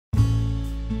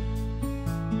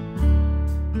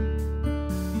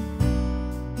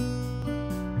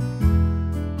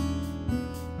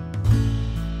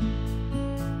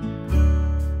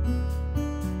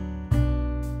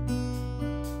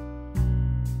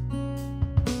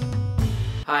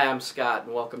Hi, I'm Scott,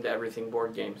 and welcome to Everything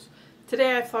Board Games.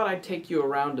 Today I thought I'd take you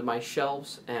around to my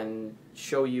shelves and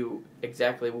show you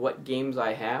exactly what games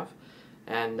I have,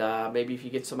 and maybe if you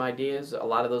get some ideas. A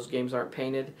lot of those games aren't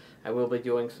painted. I will be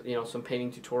doing some painting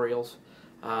tutorials.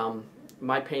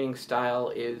 My painting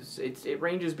style it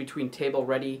ranges between table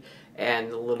ready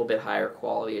and a little bit higher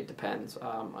quality. It depends.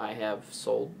 I have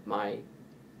sold my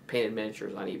painted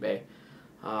miniatures on eBay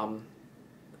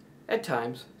at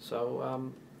times,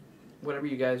 so whatever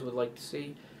you guys would like to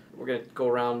see. We're going to go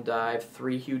around. I have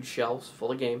 3 huge shelves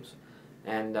full of games,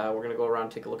 and we're going to go around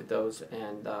and take a look at those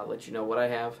and let you know what I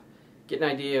have, get an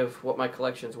idea of what my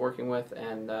collection is working with,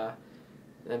 and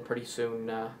then pretty soon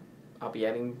I'll be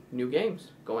adding new games.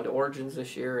 Going to Origins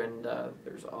this year, and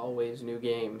there's always new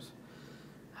games.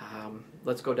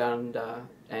 Let's go down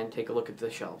and take a look at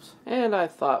the shelves. And I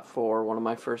thought for one of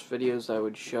my first videos I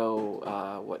would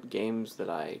show what games that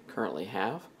I currently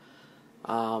have.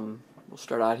 We'll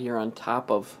start out here on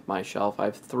top of my shelf. I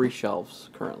have 3 shelves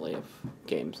currently of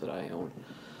games that I own.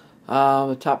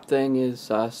 The top thing is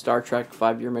Star Trek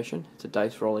 5-Year Mission. It's a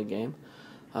dice rolling game.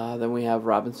 Then we have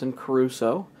Robinson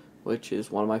Crusoe, which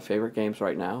is one of my favorite games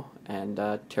right now, and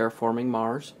Terraforming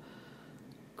Mars.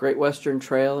 Great Western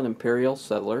Trail and Imperial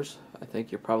Settlers. I think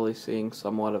you're probably seeing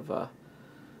somewhat of a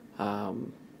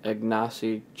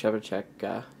Ignacy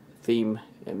Trzewiczek theme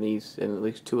in at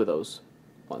least 2 of those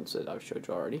ones that I've showed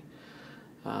you already.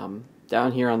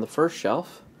 Down here on the first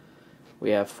shelf, we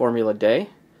have Formula Day,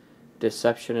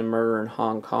 Deception and Murder in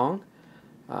Hong Kong,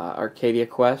 Arcadia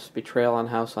Quest, Betrayal on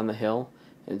House on the Hill,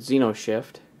 and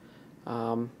Xenoshift.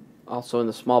 Also in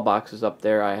the small boxes up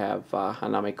there, I have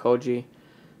Hanami Koji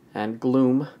and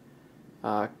Gloom,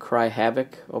 Cry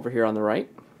Havoc over here on the right.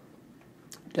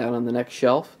 Down on the next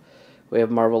shelf, we have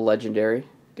Marvel Legendary,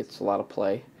 gets a lot of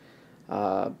play,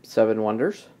 7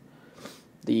 Wonders.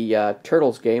 The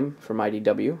Turtles game from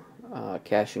IDW,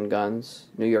 Cash and Guns,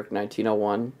 New York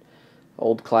 1901,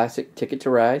 old classic Ticket to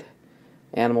Ride,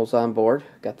 Animals on Board,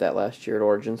 got that last year at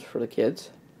Origins for the kids.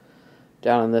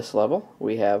 Down on this level,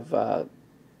 we have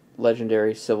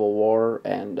Legendary Civil War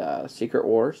and Secret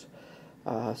Wars,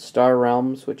 Star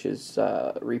Realms, which is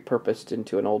repurposed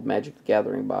into an old Magic the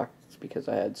Gathering box because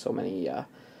I had so many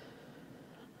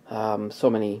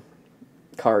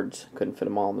cards, couldn't fit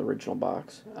them all in the original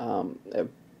box.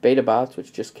 Beta Bots,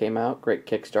 which just came out, great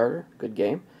Kickstarter, good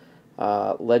game.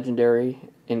 Legendary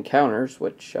Encounters,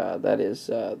 which that is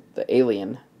the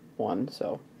Alien one,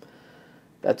 so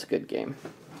that's a good game.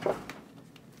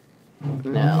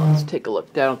 Now let's take a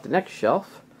look down at the next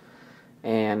shelf,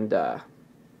 and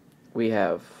we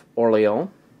have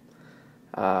Orleans,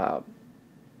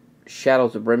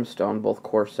 Shadows of Brimstone, both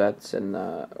core sets, and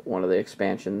one of the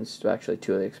expansions, actually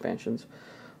 2 of the expansions.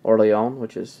 Orleans,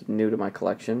 which is new to my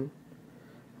collection.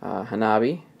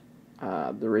 Hanabi,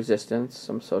 The Resistance,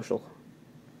 some social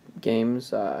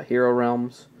games. Hero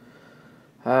Realms.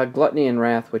 Gluttony and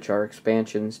Wrath, which are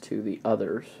expansions to the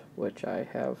others, which I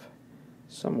have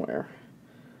somewhere.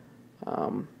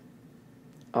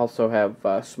 Also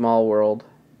have Small World,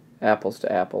 Apples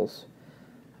to Apples.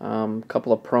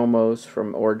 Couple of promos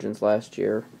from Origins last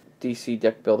year. DC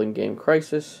deck building game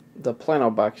Crisis. The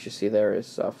Plano box you see there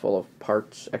is full of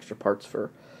parts, extra parts for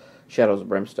Shadows of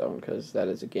Brimstone, because that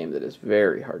is a game that is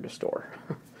very hard to store.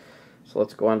 So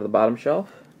let's go on to the bottom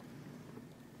shelf.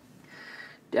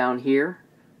 Down here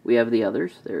we have the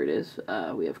others. There it is.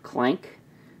 We have Clank.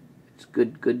 It's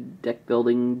good deck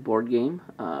building board game.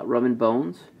 Rum and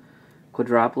Bones,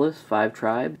 Quadropolis, 5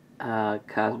 Tribe,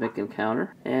 Cosmic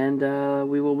Encounter, and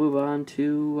we will move on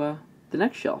to the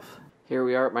next shelf. Here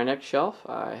we are at my next shelf.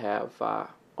 I have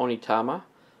Onitama.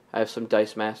 I have some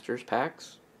Dice Masters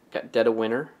packs. Got Dead of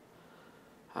Winter,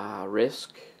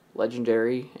 Risk,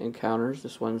 Legendary Encounters.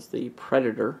 This one's the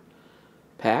Predator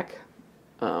pack.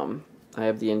 I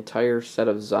have the entire set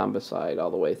of Zombicide all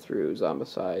the way through.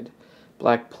 Zombicide,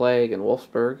 Black Plague, and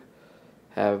Wolfsburg.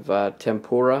 Have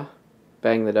Tempura,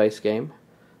 Bang the Dice game.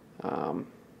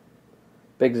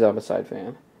 Big Zombicide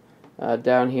fan.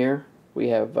 Down here we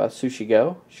have Sushi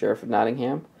Go, Sheriff of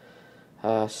Nottingham,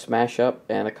 Smash Up,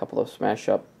 and a couple of Smash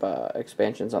Up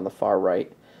expansions on the far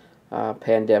right.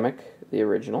 Pandemic, the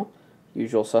original,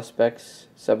 Usual Suspects,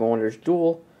 7 Wonders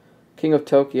Duel, King of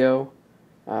Tokyo.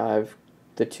 I've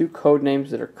the 2 code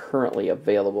names that are currently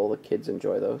available. The kids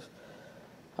enjoy those.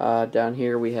 Down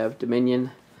here we have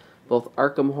Dominion, both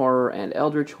Arkham Horror and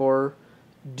Eldritch Horror,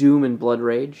 Doom and Blood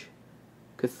Rage,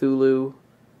 Cthulhu,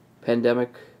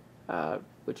 Pandemic,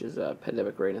 which is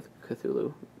Pandemic Reign of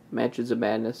Cthulhu, Mansions of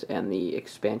Madness, and the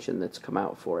expansion that's come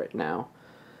out for it now.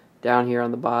 Down here on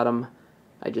the bottom,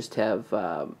 I just have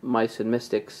Mice and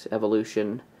Mystics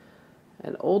Evolution,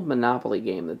 an old Monopoly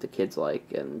game that the kids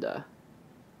like, and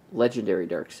Legendary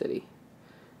Dark City.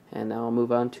 And now I'll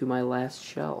move on to my last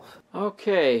shelf.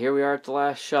 Okay, here we are at the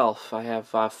last shelf. I have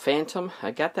Phantom.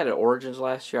 I got that at Origins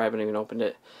last year. I haven't even opened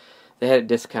it. They had it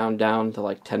discounted down to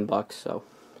like $10, so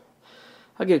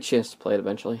I'll get a chance to play it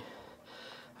eventually.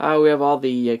 We have all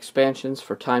the expansions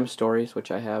for Time Stories,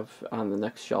 which I have on the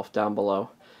next shelf down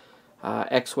below.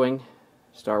 X-Wing,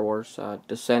 Star Wars,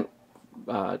 Descent,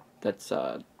 that's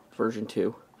version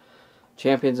 2.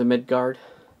 Champions of Midgard,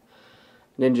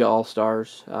 Ninja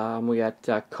All-Stars. We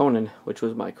got Conan, which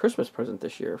was my Christmas present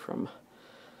this year from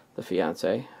the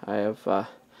fiance. I have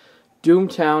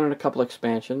Doomtown and a couple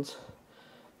expansions.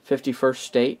 51st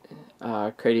State,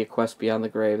 Arcadia Quest Beyond the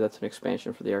Grave. That's an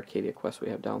expansion for the Arcadia Quest we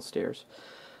have downstairs.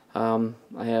 I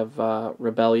have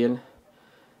Rebellion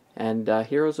and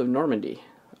Heroes of Normandy.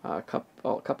 A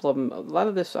couple of them. A lot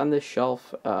of this on this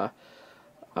shelf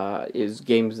is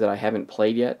games that I haven't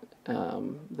played yet.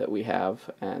 That we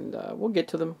have, and we'll get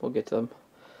to them. We'll get to them.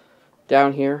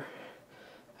 Down here,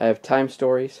 I have Time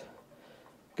Stories,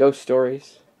 Ghost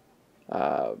Stories,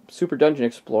 Super Dungeon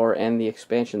Explorer, and the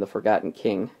expansion The Forgotten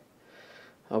King.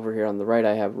 Over here on the right,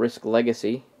 I have Risk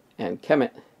Legacy and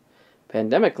Kemet,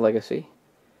 Pandemic Legacy,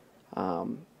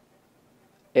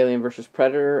 Alien vs.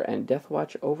 Predator, and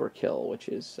Deathwatch Overkill, which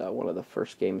is one of the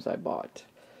first games I bought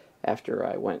after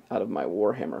I went out of my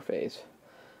Warhammer phase.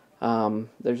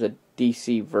 There's a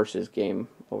DC versus game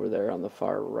over there on the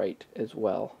far right as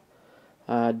well.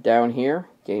 Down here,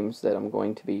 games that I'm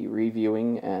going to be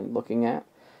reviewing and looking at.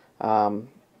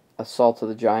 Assault of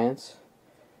the Giants,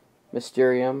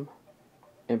 Mysterium,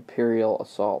 Imperial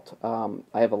Assault.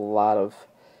 I have a lot of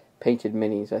painted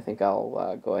minis. I think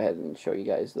I'll go ahead and show you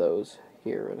guys those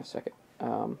here in a second.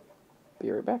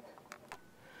 Be right back.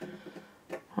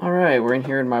 Alright, we're in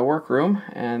here in my workroom,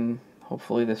 and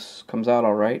hopefully this comes out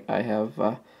alright. I have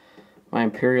my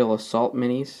Imperial Assault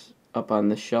minis up on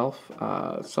this shelf.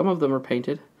 Some of them are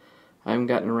painted. I haven't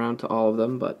gotten around to all of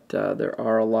them, but there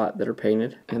are a lot that are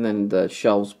painted. And then the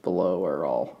shelves below are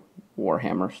all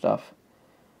Warhammer stuff.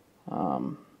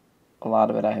 A lot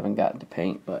of it I haven't gotten to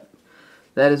paint, but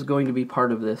that is going to be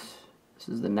part of this. This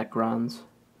is the Necrons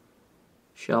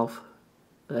shelf.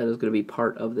 That is going to be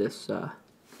part of this.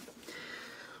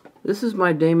 This is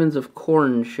my Daemons of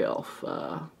Khorne shelf.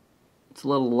 It's a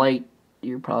little light,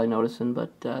 you're probably noticing,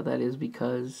 but that is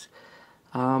because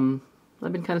I've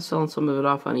been kind of selling some of it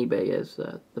off on eBay as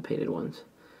the painted ones.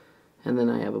 And then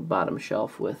I have a bottom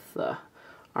shelf with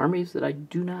armies that I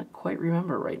do not quite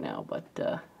remember right now, but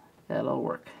that'll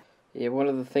work. Yeah, one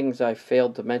of the things I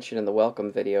failed to mention in the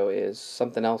welcome video is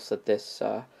something else that this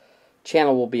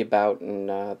channel will be about,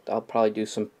 and I'll probably do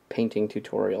some painting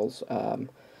tutorials.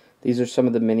 These are some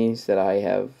of the minis that I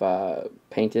have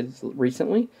painted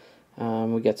recently.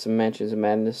 We got some Mansions of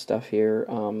Madness stuff here.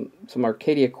 Some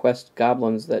Arcadia Quest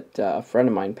goblins that a friend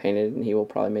of mine painted, and he will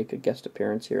probably make a guest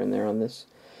appearance here and there on this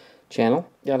channel.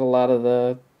 Got a lot of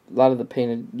the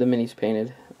minis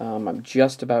painted. I'm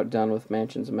just about done with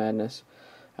Mansions of Madness.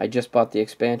 I just bought the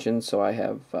expansion, so I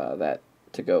have that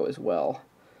to go as well.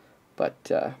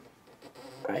 But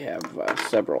I have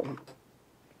several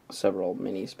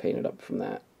minis painted up from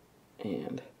that.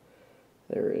 And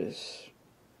there is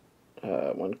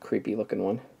one creepy looking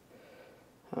one.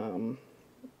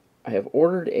 I have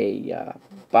ordered a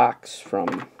box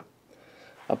from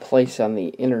a place on the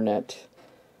internet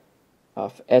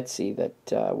off Etsy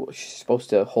that was supposed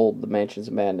to hold the Mansions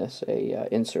of Madness, a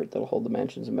insert that'll hold the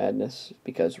Mansions of Madness,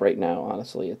 because right now,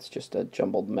 honestly, it's just a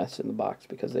jumbled mess in the box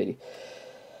because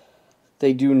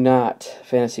they do not.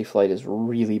 Fantasy Flight is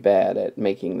really bad at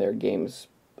making their games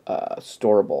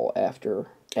storable after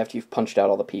you've punched out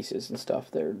all the pieces and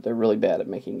stuff. They're really bad at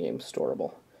making games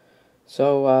storable.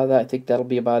 So I think that'll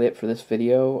be about it for this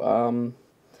video.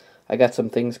 I got some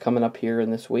things coming up here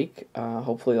in this week.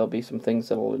 Hopefully there'll be some things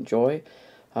that I'll enjoy.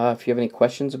 If you have any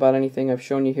questions about anything I've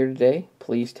shown you here today,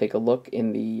 please take a look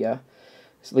in the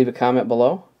leave a comment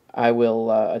below. I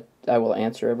will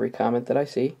answer every comment that I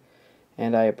see,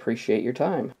 and I appreciate your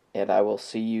time. And I will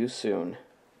see you soon.